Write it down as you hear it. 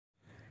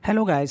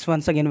Hello guys,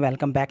 once again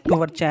welcome back to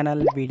our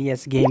channel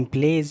VDS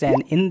Gameplays,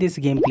 and in this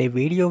gameplay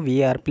video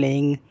we are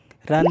playing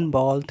Run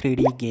Ball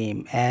 3D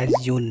game.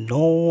 As you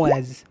know,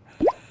 as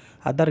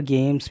other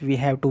games we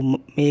have to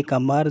make a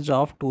merge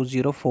of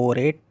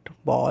 2048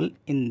 ball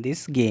in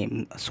this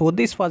game. So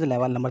this was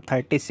level number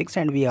 36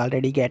 and we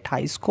already get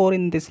high score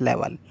in this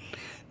level.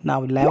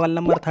 Now level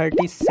number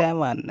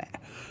 37,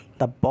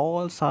 the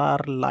balls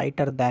are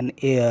lighter than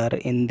air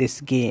in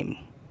this game.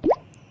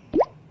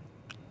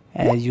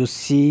 As you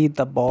see,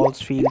 the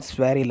balls feels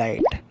very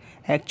light.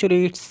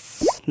 Actually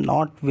it's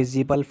not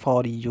visible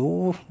for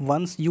you.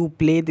 Once you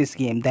play this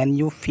game, then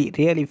you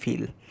really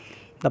feel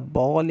the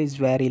ball is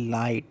very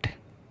light.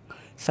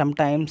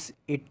 Sometimes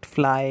it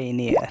fly in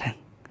air.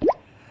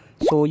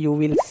 So you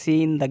will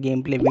see in the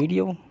gameplay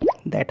video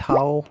that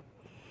how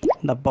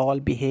the ball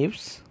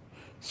behaves.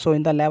 So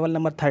in the level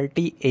number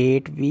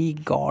 38 we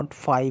got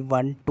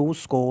 512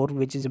 score,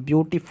 which is a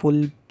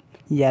beautiful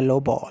yellow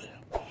ball.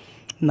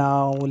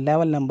 Now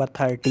level number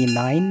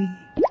 39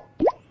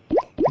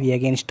 we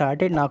again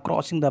started. Now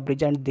crossing the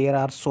bridge and there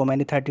are so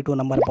many 32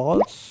 number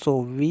balls, so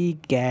we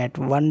get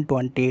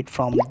 128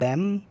 from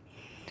them,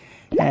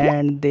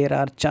 and there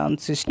are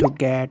chances to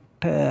get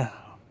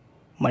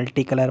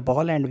multicolor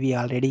ball, and we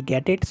already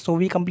get it. So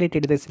we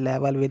completed this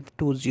level with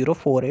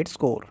 2048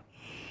 score.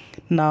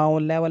 Now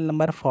level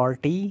number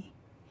 40.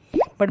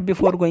 But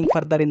before going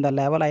further in the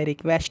level, I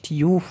request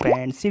you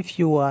friends, if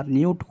you are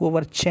new to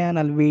our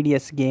channel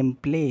VDS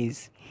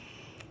Gameplays,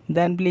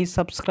 then please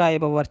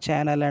subscribe our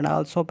channel and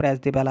also press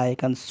the bell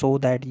icon so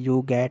that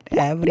you get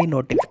every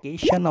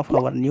notification of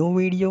our new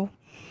video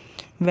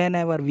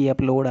whenever we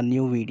upload a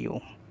new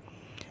video.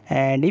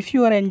 And if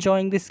you are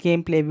enjoying this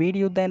gameplay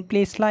video, then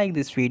please like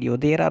this video.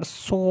 There are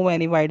so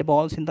many white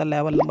balls in the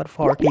level number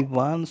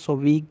 41, so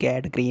we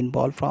get green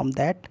ball from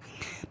that.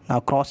 Now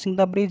crossing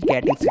the bridge,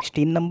 getting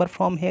 16 number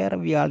from here.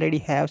 We already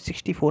have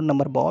 64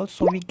 number balls,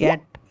 so we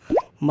get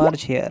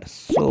merge here,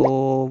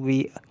 so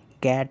we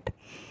get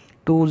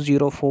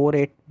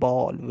 2048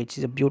 ball, which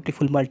is a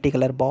beautiful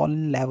multicolor ball,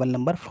 level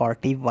number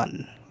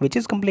 41, which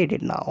is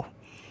completed now.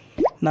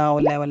 Now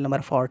level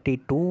number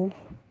 42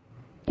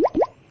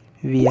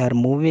 we are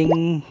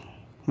moving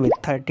with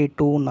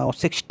 32. Now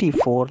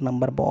 64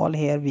 number ball,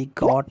 here we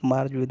got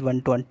merged with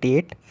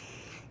 128.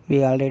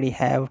 We already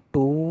have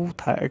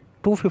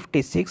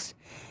 256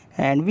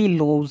 and we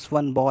lose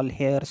one ball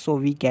here, so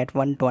we get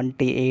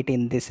 128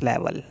 in this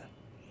level.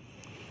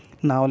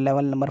 Now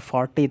level number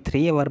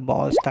 43, our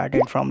ball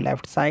started from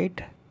left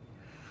side.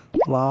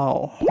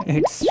 Wow,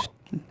 it's,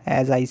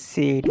 as I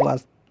say, it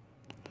was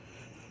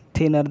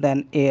thinner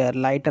than air,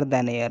 lighter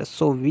than air,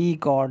 so we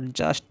got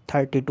just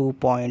 32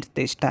 points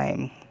this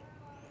time.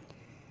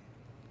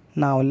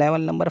 Now level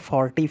number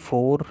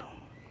 44,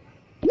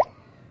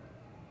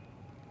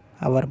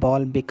 our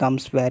ball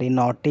becomes very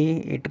naughty.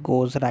 It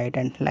goes right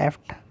and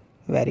left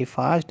very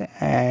fast,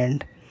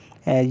 and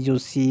as you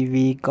see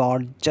we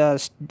got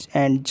just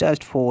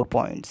 4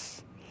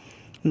 points.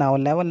 Now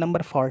level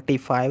number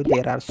 45,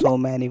 there are so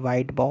many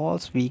white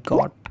balls. We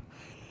got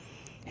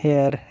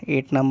here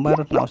 8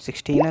 number, now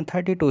 16 and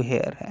 32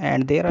 here,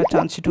 and there are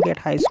chances to get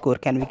high score.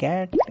 Can we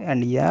get?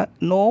 And yeah,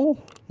 no,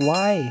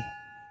 why?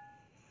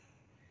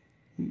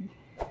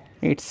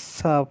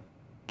 It's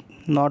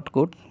not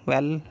good.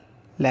 Well,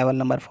 level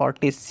number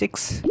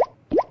 46,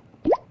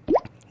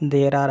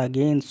 there are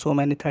again so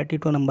many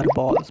 32 number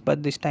balls,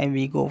 but this time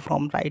we go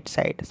from left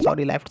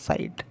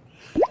side.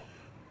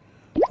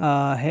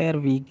 Here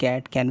we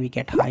get, can we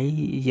get high?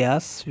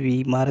 Yes,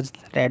 we merge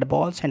red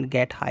balls and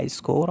get high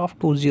score of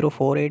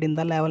 2048 in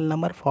the level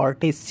number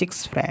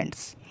 46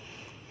 friends.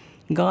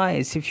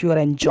 Guys, if you are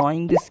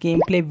enjoying this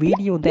gameplay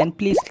video, then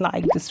please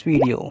like this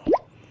video,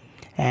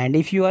 and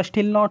if you are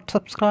still not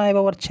subscribed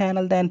our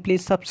channel, then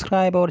please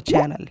subscribe our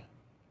channel.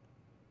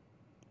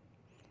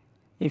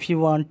 If you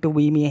want to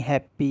be me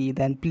happy,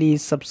 then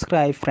please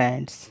subscribe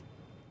friends.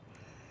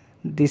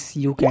 This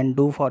you can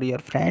do for your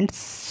friends.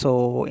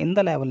 So in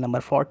the level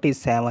number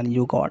 47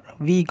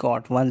 we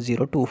got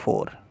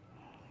 1024.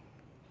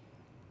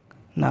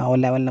 Now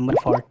level number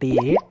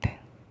 48,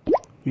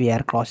 we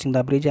are crossing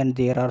the bridge and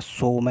there are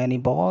so many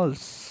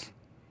balls,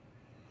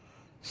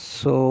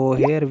 so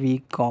here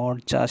we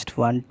got just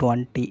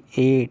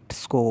 128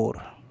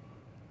 score.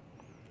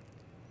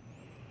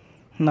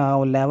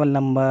 Now level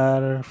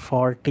number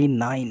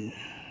 49,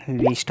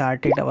 we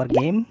started our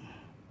game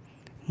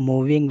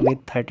moving with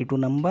 32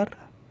 number.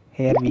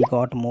 Here we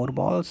got more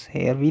balls.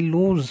 Here we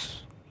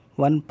lose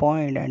 1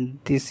 point, and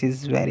this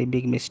is very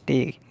big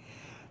mistake.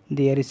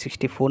 There is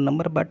 64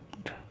 number, but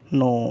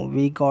no,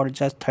 we got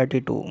just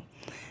 32.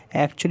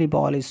 Actually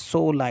ball is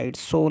so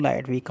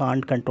light we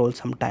can't control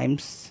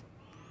sometimes.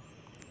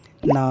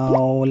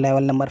 Now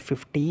level number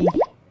 50,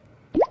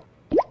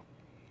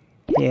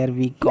 here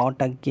we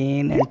got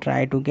again and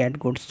try to get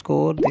good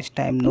score. This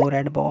time no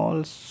red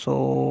balls,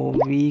 so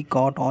we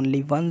got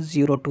only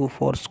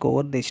 1024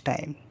 score this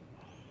time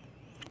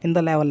in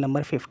the level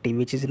number 50,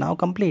 which is now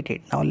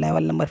completed. Now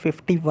level number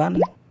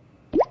 51,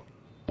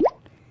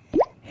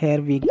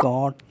 here we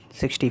got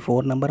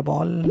 64 number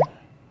ball,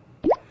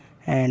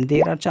 and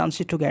there are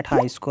chances to get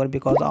high score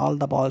because all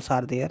the balls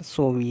are there.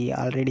 So we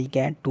already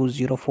get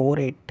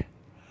 2048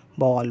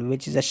 ball,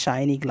 which is a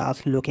shiny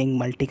glass looking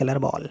multicolor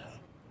ball.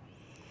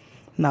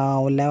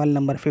 Now level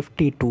number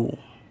 52.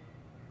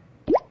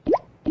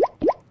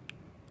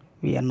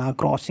 We are now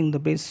crossing the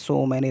bridge.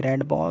 So many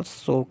red balls,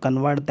 so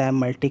convert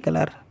them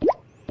multicolor.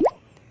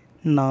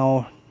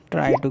 Now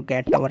try to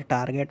get our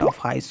target of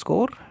high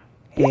score.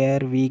 Here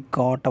we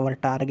got our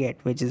target,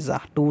 which is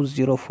a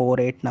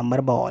 2048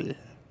 number ball.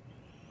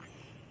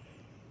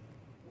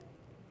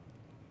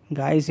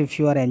 Guys, if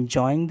you are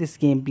enjoying this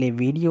gameplay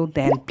video,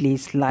 then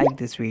please like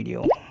this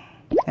video,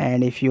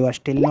 and if you are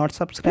still not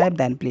subscribed,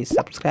 then please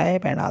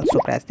subscribe and also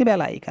press the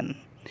bell icon.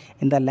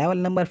 In the level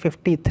number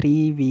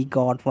 53, we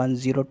got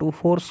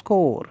 1024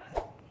 score.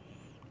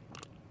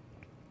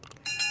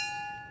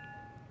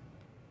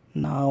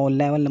 Now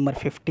level number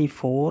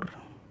 54.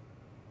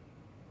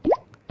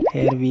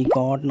 Here we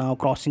got now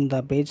crossing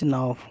the bridge.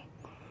 Now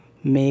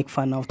make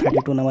fun of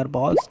 32 number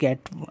balls,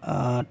 get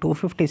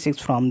 256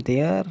 from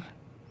there.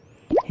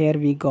 Here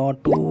we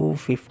got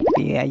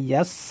 250.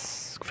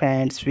 Yes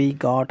friends, we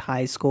got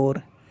high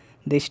score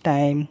this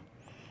time,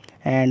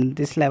 and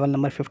this level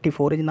number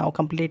 54 is now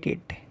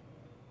completed.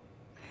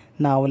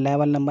 Now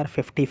level number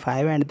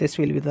 55, and this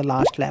will be the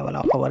last level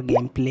of our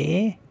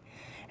gameplay,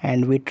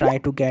 and we try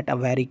to get a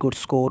very good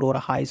score or a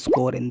high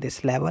score in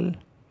this level.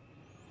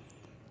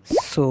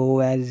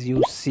 So as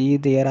you see,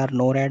 there are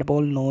no red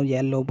ball, no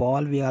yellow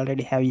ball. We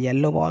already have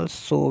yellow ball,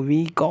 so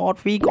we got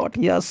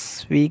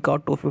yes, we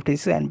got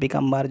 256 and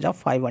become merge of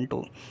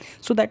 512.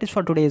 So that is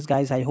for today's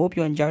guys. I hope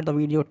you enjoyed the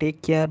video.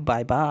 Take care.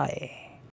 Bye bye.